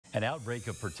An outbreak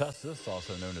of pertussis,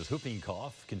 also known as whooping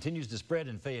cough, continues to spread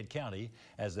in Fayette County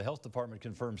as the health department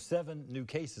confirmed 7 new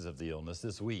cases of the illness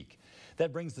this week.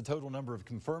 That brings the total number of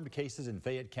confirmed cases in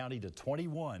Fayette County to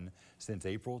 21 since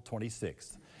April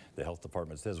 26th. The health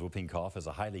department says whooping cough is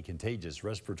a highly contagious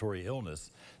respiratory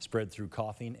illness spread through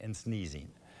coughing and sneezing.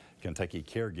 Kentucky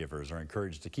caregivers are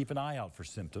encouraged to keep an eye out for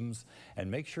symptoms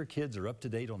and make sure kids are up to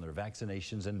date on their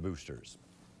vaccinations and boosters.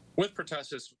 With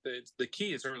pertussis, the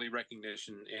key is early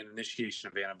recognition and initiation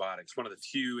of antibiotics. One of the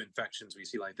few infections we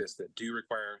see like this that do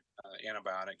require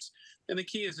antibiotics. And the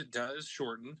key is it does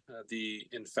shorten the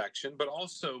infection, but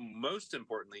also, most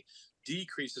importantly,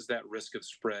 decreases that risk of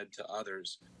spread to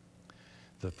others.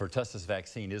 The pertussis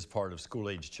vaccine is part of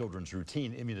school-age children's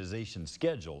routine immunization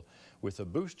schedule, with a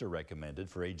booster recommended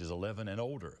for ages 11 and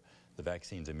older. The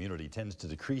vaccine's immunity tends to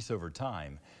decrease over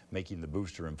time, making the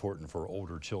booster important for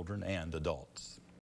older children and adults.